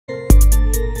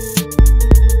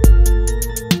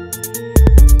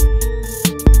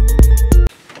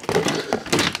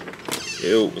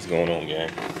Yo, what's going on, gang?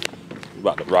 We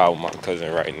about to ride with my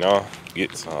cousin right now.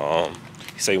 Get some.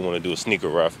 He say he want to do a sneaker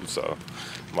raffle, so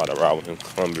I'm about to ride with him to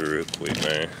Columbia real quick,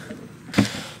 man.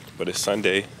 But it's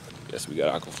Sunday. Guess we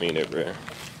got Aquafina everywhere.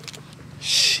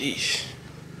 Sheesh.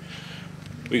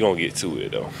 We gonna get to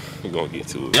it though. We gonna get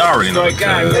to it. Y'all already know the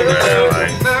guy.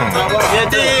 Right.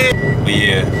 But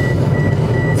yeah,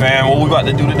 fam, what we about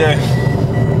to do today?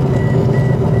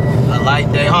 A light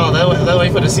day. Hold on, let's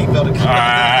wait for the seatbelt to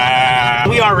come.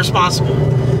 We are responsible.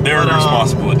 Very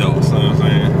responsible adults. You know what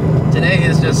I'm saying? Today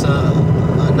is just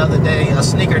another day, a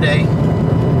sneaker day.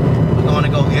 We're going to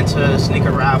go enter a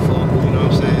sneaker raffle. You know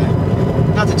what I'm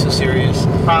saying? Nothing too serious.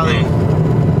 Probably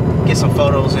get some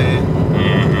photos in.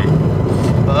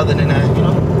 But other than that, you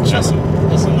know, just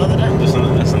another day.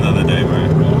 That's another day,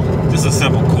 man. Just a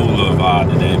simple, cool little vibe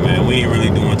today, man. We ain't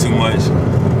really doing too much. You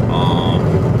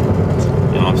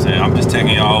know what I'm saying? I'm just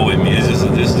taking y'all with me. It's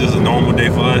just a normal day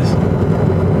for us.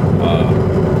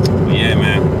 But yeah,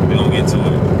 man, we gonna get to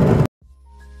it.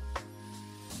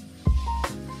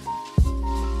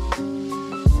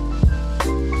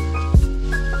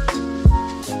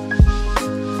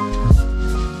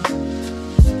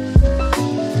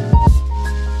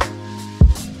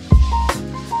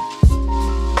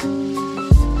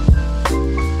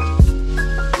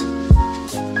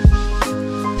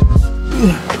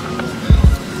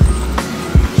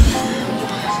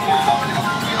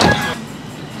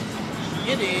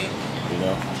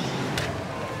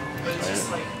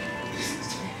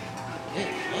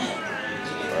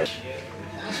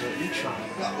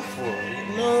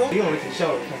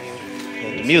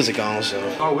 The music on, so.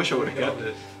 I wish I would have kept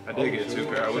it. I did get 2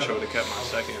 pair. I wish I would have kept my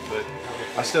second, but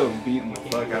I still beating the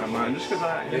fuck out of mine just because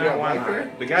I, you know, why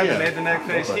not? The guy that made the neck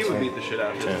face, he would beat the shit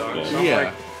out of his dog. So I'm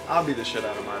like, I'll beat the shit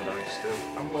out of my dogs too.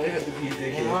 I'm glad to be a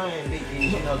dickhead.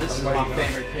 You know, this is my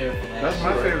favorite pair. That's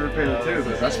my favorite pair too,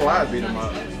 but that's why I beat him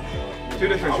up. 2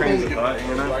 different trains of thought,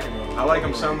 you know? I like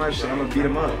him so much, so I'm gonna beat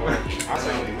him up.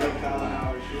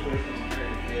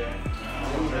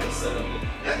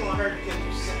 That's gonna hurt because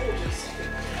you soldiers.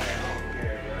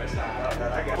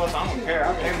 Plus, I don't care. I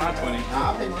pay my 20.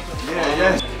 Nah, I pay my 20.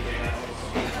 Yeah.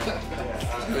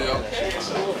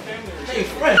 Hey,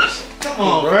 fresh. Come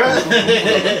on, bro. Come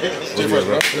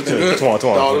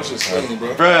on. This is slim,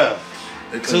 bro. Bruh,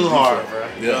 too hard, bro. Yeah.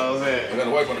 You know what I'm saying? I got a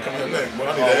white one to come in there. But I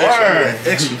need that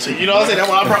extra. You know what I'm saying? That's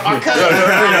why I brought my cousin.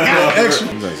 Extra.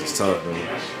 It's tough,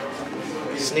 man.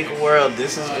 Sneaker World,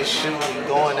 this is the shoe we're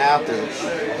going after.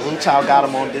 Blue Child got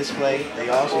them on display. They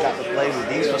also got the Blazers.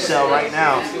 These for sale right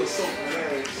now.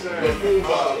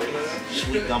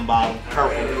 Sweet gum bottom,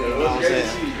 purple. You know what I'm saying?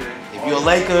 If you're a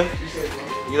Laker,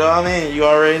 you know what I mean? You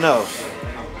already know.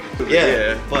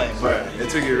 Yeah. But It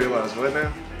took you to realize what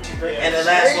now? and it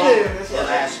lasts longer.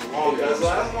 It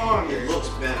lasts longer. It looks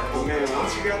better. Man,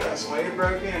 once you got that suede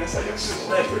broke in, it's like a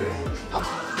slippery.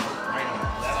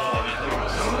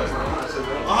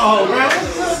 Oh, bro,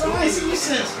 what's up? I ain't seen you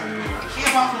since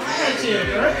camp off the last year,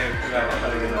 bro.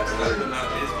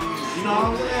 You know what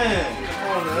I'm saying?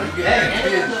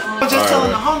 Hey, I'm just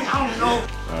telling the homie, I don't know.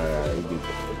 Alright, we get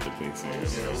the big thing.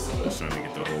 Just trying to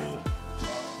get the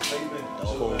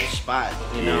whole Spot,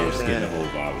 you know what I'm just getting the saying?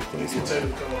 whole vibe of the place. I think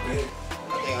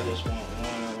I just want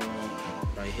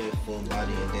one right here, full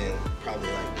body, and then probably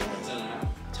like one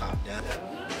top down.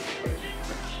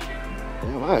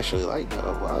 Damn, I actually like that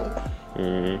a lot.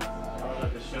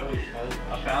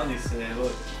 I found these today,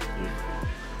 look.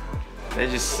 They're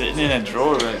just sitting in a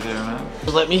drawer right there, man.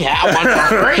 Just let me have one for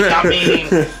free. I mean,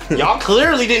 y'all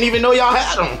clearly didn't even know y'all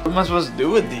had them. What am I supposed to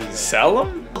do with these? Sell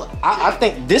them? I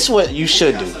think this is what you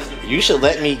should do. You should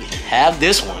let me have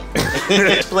this one.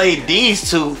 Play these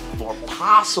two for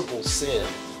possible sale.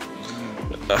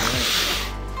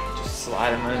 Just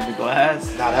slide them in the glass.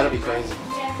 Nah, that'll be crazy.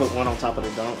 Put one on top of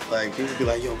the dunk. Like, people be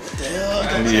like, yo, what the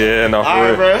hell? Yeah, no, All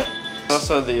right, bro.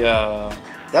 Also the,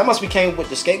 That must be came with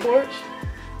the skateboards?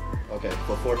 Okay,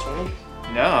 for 420?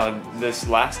 no, this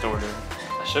last order.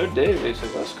 I showed Dave, he said,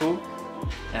 that's cool.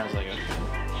 And I was like, okay.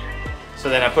 So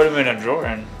then I put them in a drawer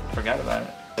and forgot about it.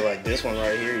 Like this one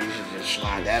right here, you should just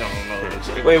slide that on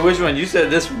over. Wait, which one? You said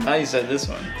this one. Now you said this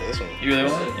one. This one. You the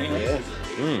one? Yeah.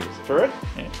 For real?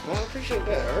 Yeah. Well, I appreciate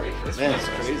that. All right. Man, it's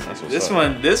crazy.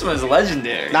 This one's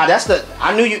legendary. Nah, that's the.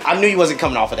 I knew you wasn't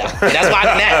coming off of that. That's my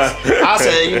next. I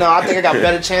said, you know, I think I got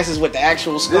better chances with the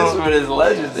actual skunk. This one is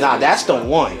legendary. Nah, that's the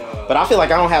one. But I feel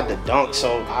like I don't have the dunk,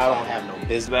 so I don't have no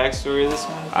business. Backstory of this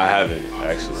one? I haven't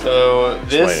actually. So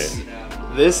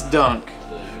this dunk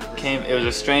came. It was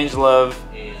a Strange Love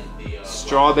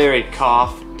strawberry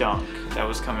cough dunk that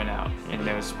was coming out, and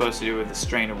it was supposed to do with a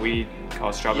strain of weed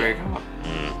called strawberry cough.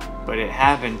 But it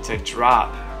happened to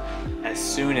drop as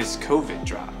soon as COVID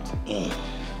dropped.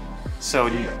 So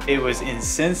it was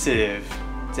insensitive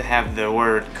to have the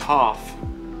word cough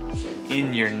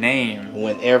in your name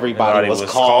when everybody was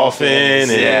coughing. And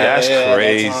that's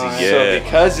crazy. Yeah. So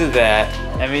because of that,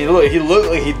 I mean, look, he looked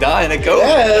like he died in a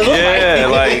COVID.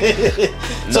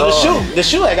 So the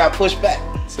shoe had got pushed back.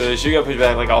 So the shoe got pushed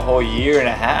back like a whole year and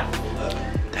a half.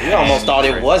 We almost thought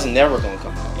it was never gonna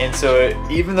come out. And so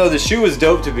even though the shoe was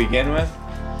dope to begin with,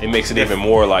 it makes it even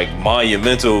more like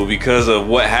monumental because of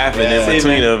what happened in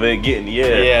between of it getting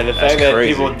the fact that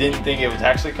people didn't think it was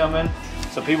actually coming,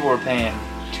 so people were paying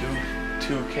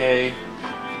 $2K,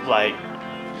 like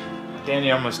damn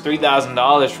near almost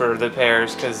 $3,000 for the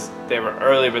pairs because they were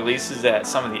early releases that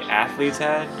some of the athletes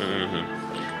had.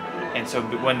 And so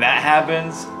when that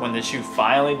happens, when the shoe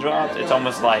finally drops, it's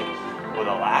almost like, well,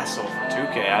 the last sold for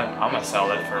 $2K, I'm gonna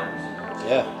sell it for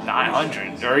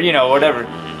 $900 or whatever.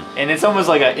 And it's almost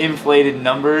like an inflated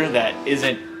number that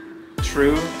isn't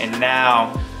true. And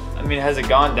now, I mean, has it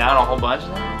gone down a whole bunch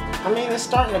now? I mean, it's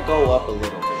starting to go up a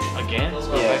little bit. Again?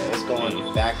 Yeah, it's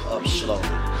going back up slowly.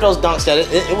 Those dunks that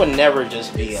it would never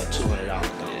just be a $200 dunk.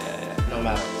 No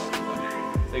matter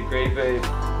what. The Great Babe,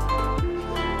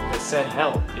 the Send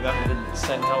Help. You remember the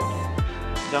Send Help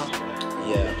dunk?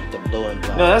 Yeah, the blue and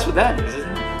black. No, that's what that is, isn't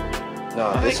it?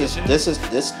 No, this is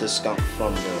the skunk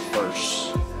from the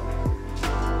first.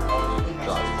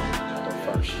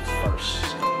 First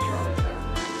skunk drop.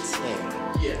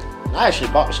 Yeah. I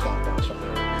actually bought the skunk box from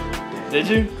there. Did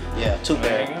you? Yeah, 2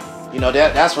 pair.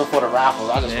 That's for the raffles.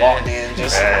 I just walked in,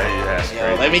 just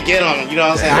let me get them. You know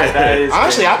what I'm saying?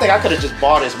 Honestly, I think I could have just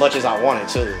bought as much as I wanted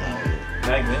to.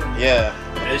 Back then. Yeah.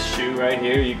 This shoe right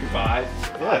here, you could buy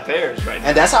 5 pairs right now.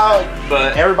 And that's how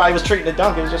everybody was treating the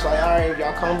dunk. It was just like, all right,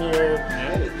 y'all come here.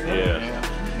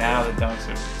 Now the dunks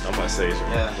are. I'm about to say,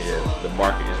 the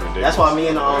market is ridiculous. That's why me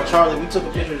and Charlie, we took a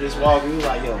picture of this walk. We was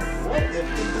like, yo, what if the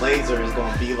Blazer is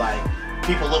gonna be like?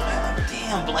 People look at like,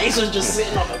 damn, Blazers just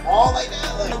sitting on the wall like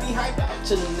that. Like, be hyped out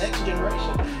to the next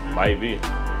generation. Might be.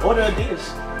 Or the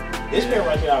Adidas. This pair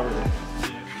right here, I really.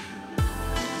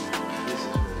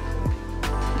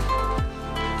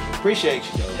 Appreciate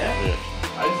you, though. Yeah.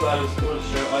 I just thought it was cool to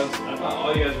show. I thought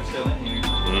all you guys were still in here.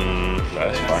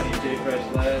 That's fine. DJ Fresh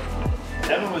Lad.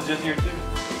 Evan was just here too.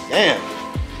 Damn.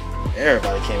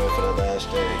 Everybody came in for the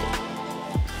last day.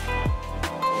 Yeah, I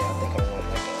think I want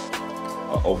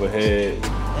like overhead.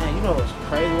 Man, you know what's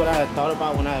crazy? What I had thought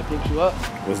about when I had picked you up?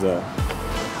 What's that?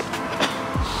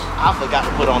 I forgot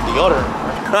to put on deodorant.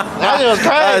 That was crazy.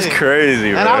 That's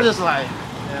crazy, bro. And I was just like,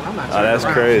 man, I'm not. That's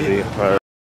crazy.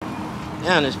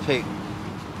 Damn, this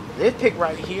pick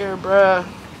right here, bruh.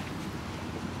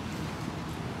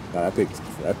 Nah, that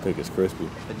pick is crispy.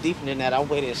 But deeper than that, I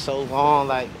waited so long.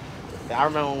 Like, I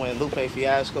remember when Lupe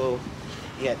Fiasco,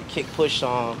 he had the kick push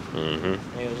song. And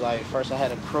it was like, first I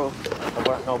had a crew, there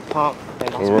weren't no pump.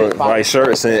 And White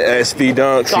shirts and SB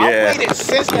dunks. So I waited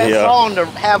since that song to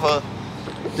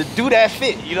to do that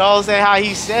fit. You know what I'm saying? How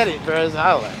he said it, bro. So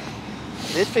I was like,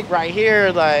 this pick right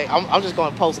here, like, I'm just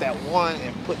gonna post that one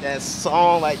and put that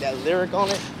song, like that lyric on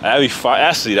it. That'd be fire.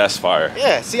 Actually, that's fire.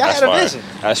 Yeah, see, I had a vision.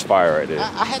 That's fire right there.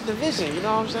 I had the vision, you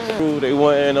know what I'm saying? They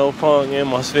wasn't no punk in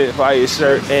my Spit Fire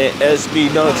shirt and SB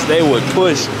dunks. They would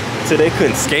push till they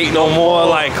couldn't skate no more.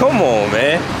 Like, come on,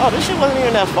 man. Oh, this shit wasn't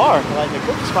even that far. Like, the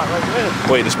cookie spot right there.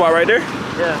 Wait, the spot right there?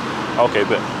 Yeah. Okay,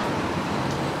 bet.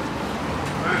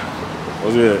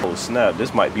 What's good? Oh, snap.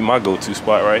 This might be my go-to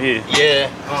spot right here. Yeah.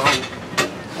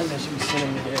 I know she was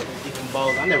sending me there different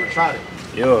bowls. I never tried it.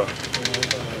 Yeah.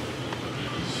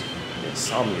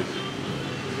 Insomnia.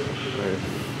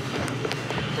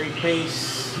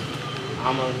 3-piece.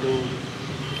 I'm gonna do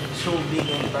 2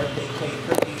 vegan birthday cake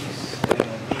cookies and a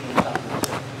vegan chocolate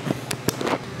chip.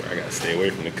 I gotta stay away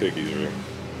from the cookies, bro.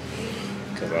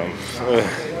 Cause I'm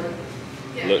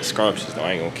look scrumptious though.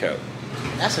 I ain't gonna cap.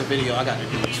 That's a video I got to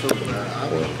do too, bro.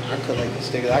 I collect the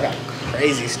stickers. I got a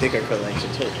crazy sticker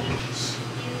collection too.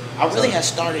 I really had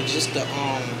started just to cause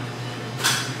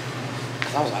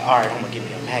I was like, all right, I'm gonna give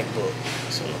me a MacBook.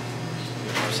 So, you know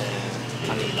what I'm saying?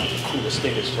 I need like the coolest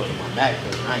stickers for my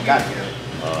MacBook. I ain't got it yet.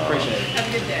 Appreciate it. Have a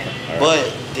good day. But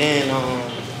then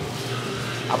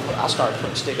I started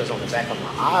putting stickers on the back of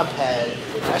my iPad,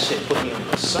 which that shit put me on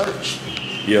the search.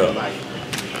 Yeah. Like,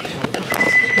 damn,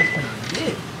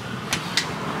 yeah.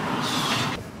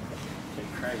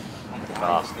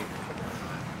 That's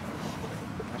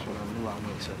when I knew I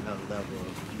went to another level of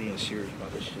being serious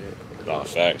about this shit. Nah,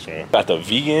 facts, man. Got the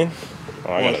vegan.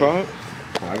 Oh, I try it?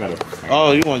 I gotta.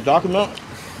 Oh, you want document?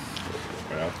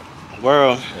 Yeah.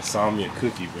 Well, Insomnia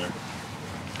cookie, bro.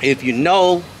 if you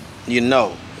know, you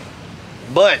know.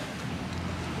 But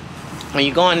when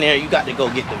you go in there, you got to go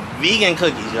get the vegan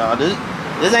cookies, y'all.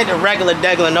 This ain't the regular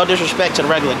degular. No disrespect to the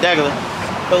regular degular,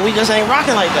 but we just ain't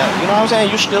rocking like that. You know what I'm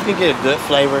saying? You still can get a good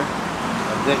flavor,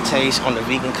 a good taste on the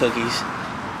vegan cookies.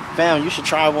 Fam, you should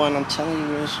try one. I'm telling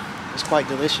you, it's quite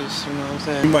delicious. You know what I'm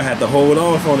saying? We might have to hold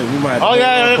off on it. We might have to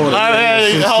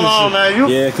hold on, man.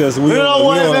 Yeah, because we. You know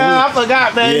what, man? I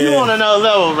forgot, man. Yeah. You on another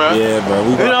level, bro. Yeah, bro.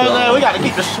 You know what I'm saying? We got to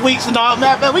keep the sweets and all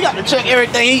that, man. We got to check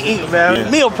everything he eat, man. Yeah.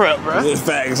 Meal prep, bro. It's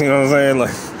facts. You know what I'm saying?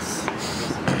 Like,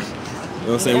 you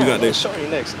know what I'm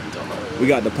saying? We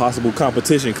got the possible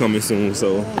competition coming soon,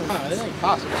 so. It ain't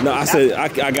possible. No, I said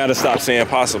I gotta stop saying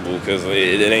possible because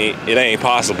it ain't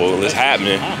possible. It's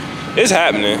happening. It's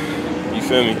happening. You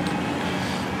feel me?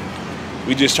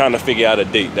 We just trying to figure out a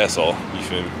date. That's all. You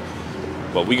feel me?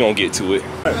 But we gonna get to it.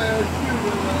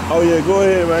 Oh yeah, go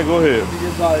ahead, man. Go ahead.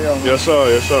 Yes, sir.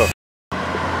 Yes, sir.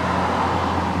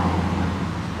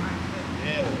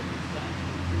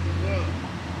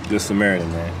 Good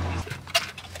Samaritan, man.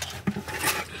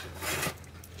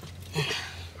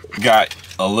 Got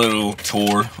a little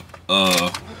tour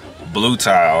of Blue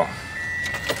Tile.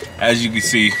 As you can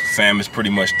see, fam is pretty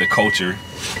much the culture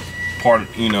part.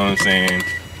 You know what I'm saying?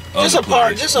 Just a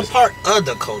part of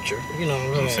the culture. You know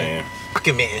what I'm saying?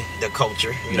 Documenting the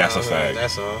culture. That's a fact.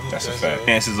 That's all. That's a fact.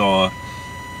 Chances are,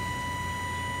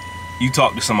 you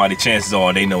talk to somebody, chances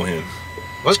are they know him.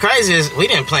 What's crazy is we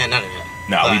didn't plan none of that.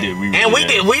 Nah, like, we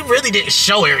did. We really didn't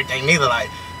show everything neither. Like,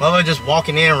 mother just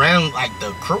walking in around like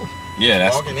the crew. Yeah,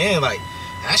 that's walking in like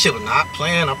that shit was not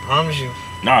planned. I promise you.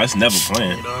 Nah, it's never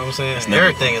planned. You know what I'm saying?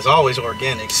 Everything is always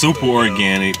organic. Super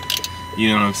organic. You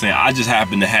know what I'm saying? I just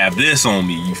happen to have this on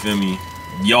me. You feel me?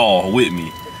 Y'all with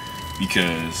me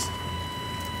because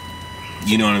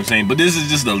you know what I'm saying. But this is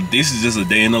just a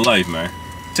day in the life, man.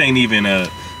 It ain't even a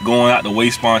going out the way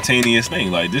spontaneous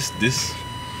thing. Like this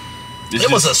it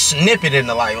was a snippet in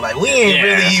the life. Like we ain't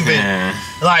really even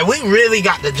like we really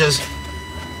got to just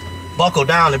buckle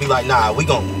down and be like, nah, we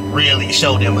gonna really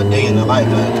show them a day in the life.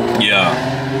 Like,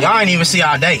 yeah. Y'all ain't even see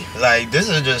our day. Like this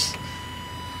is just.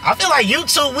 I feel like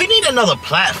YouTube, we need another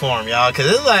platform, y'all, cause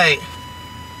it's like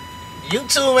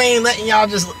YouTube ain't letting y'all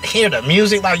just hear the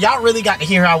music. Like y'all really got to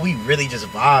hear how we really just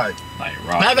vibe. Like,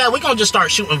 matter of fact, we gonna just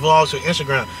start shooting vlogs for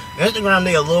Instagram. Instagram,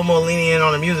 they a little more lenient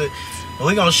on the music. But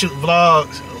we gonna shoot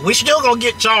vlogs. We still gonna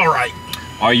get y'all right.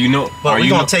 But we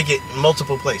gonna take it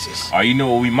multiple places. You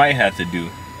know what we might have to do?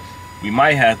 We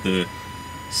might have to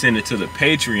send it to the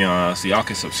Patreon so y'all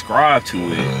can subscribe to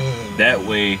it. That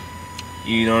way,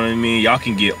 you know what I mean? Y'all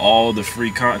can get all the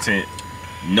free content.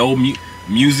 No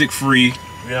music free.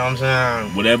 You know what I'm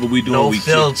saying? Whatever we do, no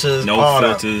filters. No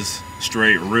filters.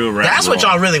 Straight real rap. That's what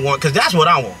y'all really want, cause that's what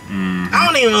I want. I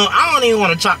don't even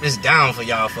want to chop this down for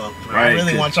y'all folks. Right, I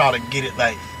really want y'all to get it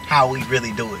like how we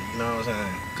really do it. You know what I'm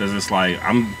saying? Cause it's like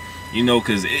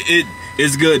cause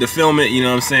it's good to film it. You know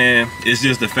what I'm saying? It's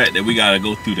just the fact that we gotta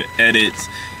go through the edits.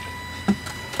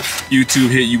 YouTube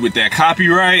hit you with that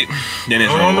copyright, then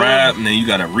it's a rap, and then you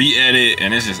gotta re-edit,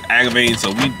 and it's just aggravating.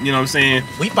 So we, you know what I'm saying?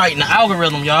 We fighting the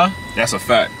algorithm, y'all. That's a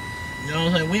fact. You know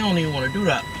what I'm saying? We don't even want to do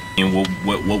that. And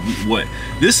what?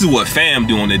 This is what fam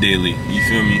do on the daily. You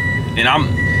feel me? And I'm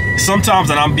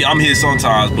here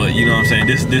sometimes, but you know what I'm saying?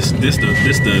 This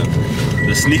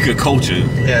the sneaker culture.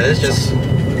 Yeah, it's just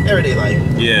everyday life.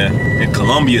 Yeah, in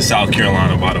Columbia, South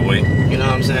Carolina, by the way. You know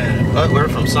what I'm saying? But we're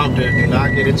from Sumter. Do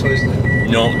not get it twisted.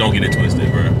 No, don't get it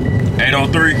twisted, bro.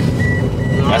 803.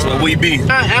 That's what we be.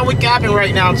 And we capping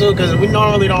right now too, because we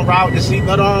normally don't ride with the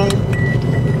seatbelt on.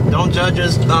 Don't judge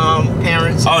us,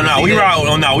 parents. Oh no, we ride.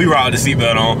 Oh no, we ride with the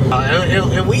seatbelt on.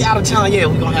 If we out of town, yeah,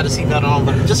 we gonna have the seatbelt on.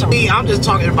 But just me, I'm just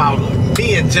talking about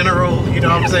me in general. You know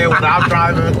what I'm saying? When I'm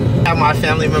driving, have my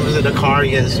family members in the car.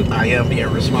 Yes, I am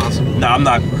being responsible. No, I'm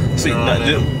not. See,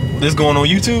 this going on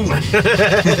YouTube.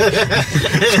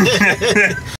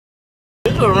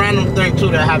 This is a random thing too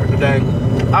that happened today.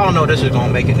 I don't know if this is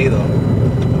gonna make it neither.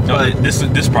 No,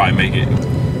 this probably make it.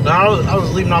 No, I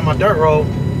was leaving on my dirt road.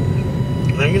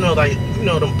 And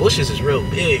them bushes is real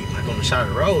big, like on the side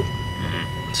of the road.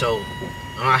 So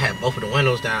I had both of the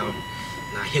windows down,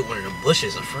 and I hit one of the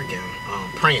bushes. A freaking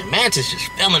praying mantis just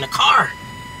fell in the car.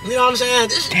 You know what I'm saying?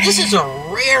 This is a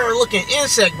rare looking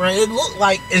insect, bro. It looked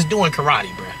like it's doing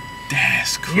karate, bro.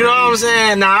 That's crazy. You know what I'm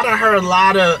saying? Now I done heard a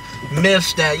lot of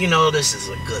myths that this is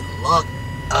a good luck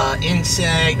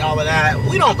insect, all of that.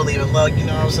 We don't believe in luck, you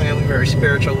know what I'm saying? We're very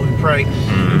spiritual, we pray.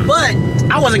 But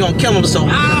I wasn't gonna kill him, so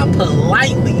I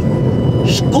politely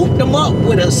scooped him up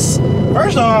with a.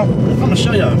 First off, I'm gonna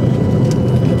show y'all.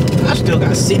 I still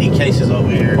got CD cases over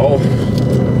here. Oh,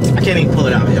 I can't even pull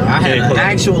it out, y'all. I had an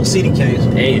actual CD case.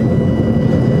 Hey.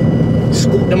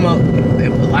 scoop them up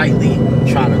and politely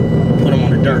try to put them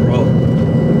on the dirt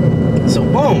road. So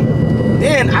boom.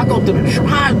 Then I go through the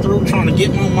drive-thru trying to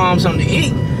get my mom something to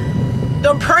eat.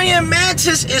 The praying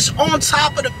mantis is on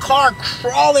top of the car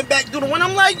crawling back through the window.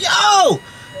 I'm like, yo,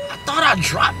 I thought I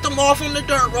dropped them off on the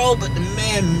dirt road, but the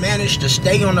man managed to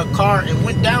stay on the car and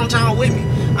went downtown with me.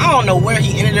 I don't know where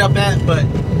he ended up at, but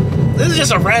this is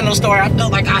just a random story. I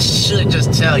felt like I should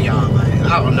just tell y'all. Like,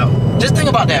 I don't know. Just think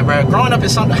about that, bro. Growing up in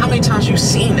something, how many times you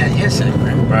seen that insect,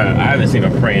 bro? Bro, I haven't seen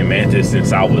a praying mantis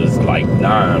since I was like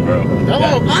 9, bro.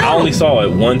 I only saw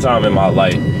it one time in my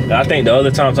life. And I think the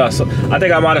other times I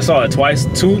think I might have saw it twice,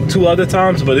 two other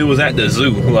times, but it was at the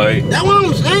zoo. Like, that's what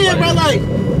I'm saying, bro. Like,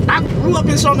 I grew up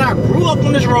in something. I grew up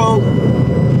on this road.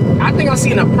 I think I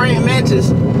seen a praying mantis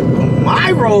on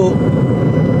my road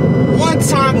one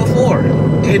time before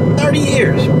in 30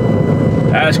 years.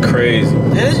 That's crazy.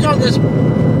 And this young,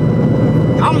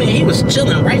 I mean, he was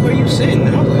chilling right where you sitting.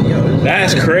 I was like, yo,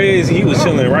 that's crazy. He was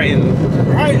chilling right in.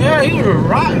 Right there, he was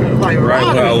right where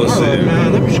I was sitting.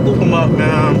 Man, let me scoop him up,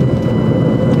 man.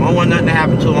 I don't want nothing to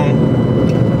happen to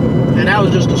him. And that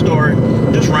was just a story,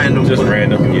 just random. Just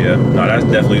random, yeah. No, that's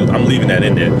definitely. I'm leaving that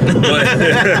in there.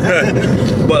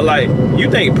 But, but like, you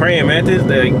think praying mantis?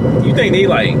 You think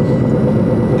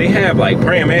they have like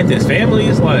praying mantis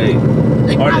families? Like,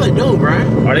 they probably do,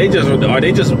 bro. Are they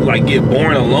just like get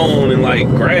born alone in like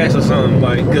grass or something?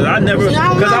 Like, cause I never,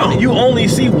 you only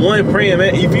see one praying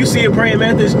mantis. If you see a praying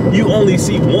mantis, you only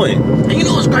see one. And you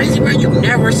know what's crazy, bro? You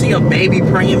never see a baby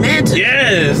praying mantis.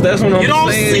 Yes, that's what I'm saying. You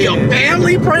don't see a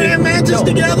family praying mantis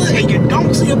together, and you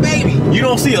don't see a baby. You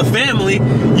don't see a family.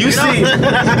 You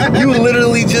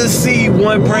literally just see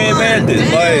one praying mantis.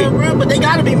 Damn, like, bro, but they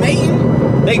gotta be mating.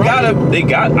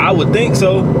 I would think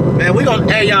so. Man, we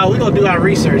gonna do our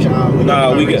research, y'all.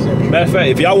 Matter of fact,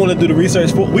 if y'all want to do the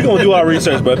research, we gonna do our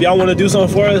research. But if y'all want to do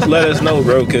something for us, let us know,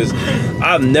 bro. Because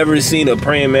I've never seen a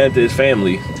praying mantis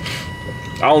family.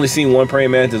 I only seen one praying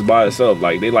mantis by itself.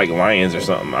 Like, they like lions or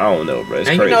something. I don't know, bro. It's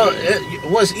crazy. You know,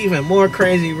 what's even more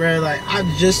crazy, bro? Like, I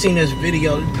just seen this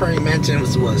video. The praying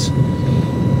mantis was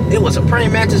a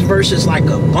praying mantis versus like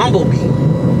a bumblebee.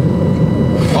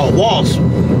 Oh, wasp.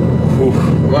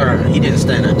 Word, he didn't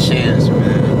stand a chance,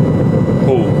 man.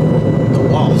 Who? The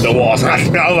wasp. The wasp. I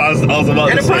was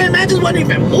about to say. And the praying mantis wasn't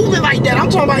even moving like that.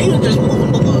 I'm talking about he was just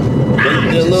moving the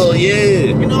little, yeah.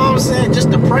 You know what I'm saying?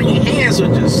 Just the praying hands were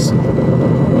just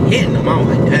hitting them. I'm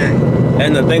like, dang.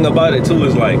 And the thing about it too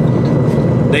is like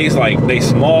they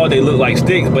small, they look like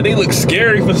sticks, but they look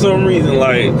scary for some reason.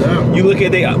 Like, you look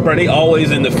at they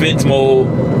always in defense mode.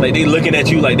 Like, they looking at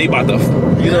you like they about to,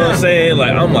 you know what I'm saying?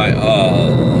 Like, I'm like, oh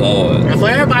Lord. And for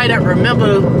everybody that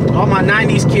remember, all my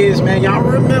 90s kids, man, y'all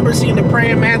remember seeing the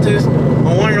praying mantis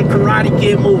on one of the Karate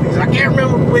Kid movies. I can't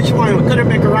remember which one. It could have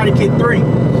been Karate Kid 3.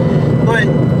 But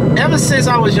ever since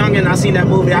I was young and I seen that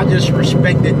movie, I just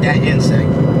respected that insect.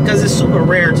 Because it's super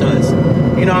rare to us.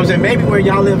 You know what I'm saying? Maybe where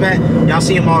y'all live at, y'all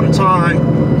see them all the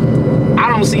time. I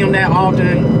don't see them that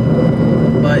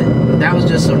often. But that was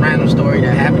just a random story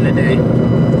that happened today.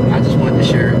 I just wanted to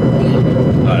share it.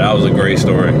 That was a great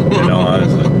story, you know,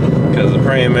 honestly. Because the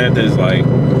praying mantis, like,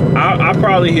 I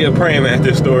probably hear a praying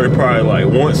mantis story probably like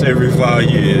once every 5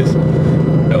 years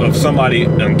of somebody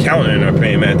encountering a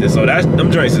praying mantis. So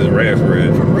them joints is rare for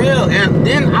real. For real. And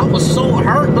then I was so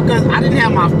hurt because I didn't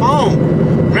have my phone.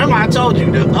 Remember I told you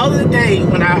the other day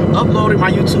when I uploaded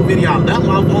my YouTube video, I left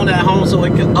my phone at home so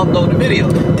it could upload the video.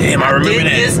 Damn, I remember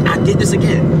that. I did this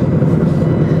again.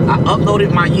 I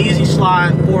uploaded my Yeezy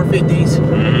Slide 450s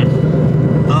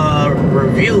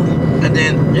review, and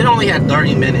then it only had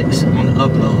 30 minutes on the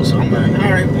upload. So I'm like,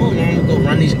 all right, boom, I'm gonna go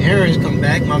run these errands, come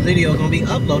back, my video gonna be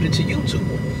uploaded to YouTube.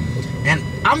 And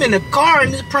I'm in the car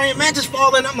and this praying mantis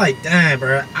falling. I'm like, damn,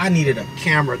 bro, I needed a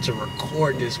camera to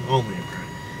record this moment, bro.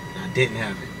 And I didn't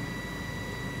have it.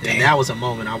 Damn. And that was a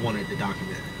moment I wanted to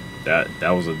document. That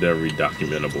was a very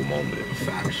documentable moment.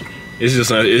 Facts. It's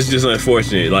just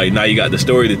unfortunate. Like, now you got the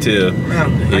story to tell.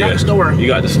 I got the story. You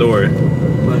got the story.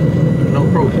 But no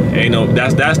proof. Ain't no.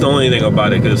 That's the only thing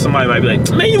about it. Cause somebody might be like,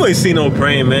 man, you ain't seen no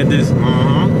praying mantis.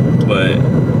 But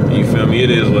you feel me? It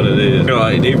is what it is.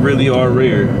 Like, they really are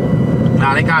rare.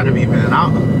 Nah, they gotta be, man.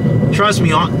 Trust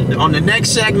me. On the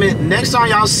next segment, next time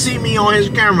y'all see me on his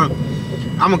camera,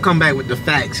 I'm gonna come back with the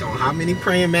facts on how many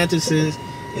praying mantises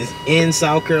is in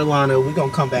South Carolina. We're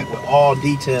gonna come back with all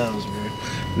details, man.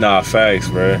 Nah, facts,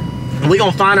 bro. We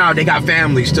gonna find out they got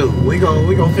families too. We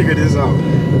gonna figure this out,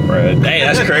 bro. Hey,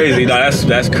 that's crazy. No,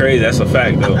 that's crazy. That's a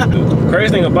fact, though. The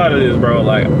crazy thing about it is, bro,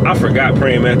 like, I forgot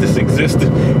praying mantis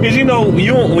existed. Cause you know, when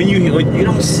you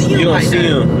don't see them. You don't see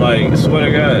them. Like, swear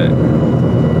to God.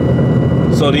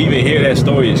 So to even hear that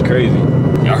story is crazy.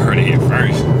 Y'all heard it here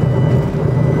first.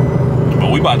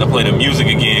 But we about to play the music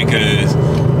again, cause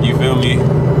you feel me?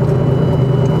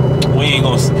 We ain't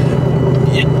gonna.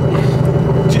 Yeah,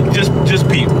 just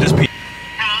peep.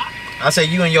 I say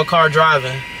you in your car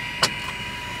driving.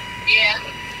 Yeah.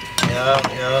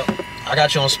 Yeah. I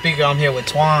got you on speaker. I'm here with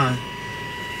Twan.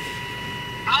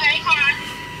 Okay, fine.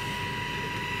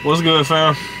 What's good,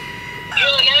 fam?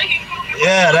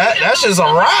 Yeah, that's just a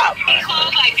wrap.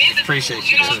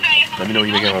 Appreciate you too. Let me know when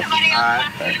you get home.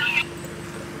 Alright.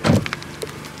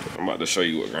 I'm about to show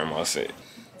you what Grandma said.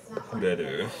 Who that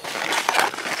is?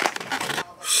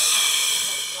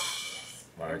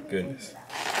 My goodness.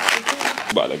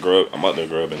 I'm about to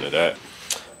grub into that.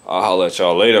 I'll holler at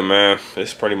y'all later, man.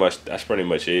 That's pretty much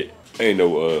it. Ain't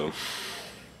no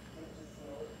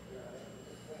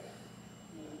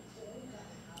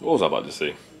what was I about to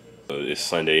say? It's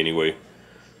Sunday anyway,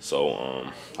 so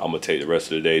I'm gonna take the rest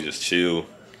of the day, just chill,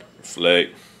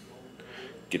 reflect,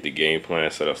 get the game plan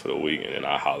set up for the week, and then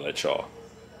I'll holler at y'all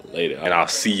later. And I'll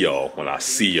see y'all when I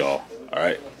see y'all. All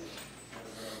right,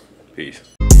 peace.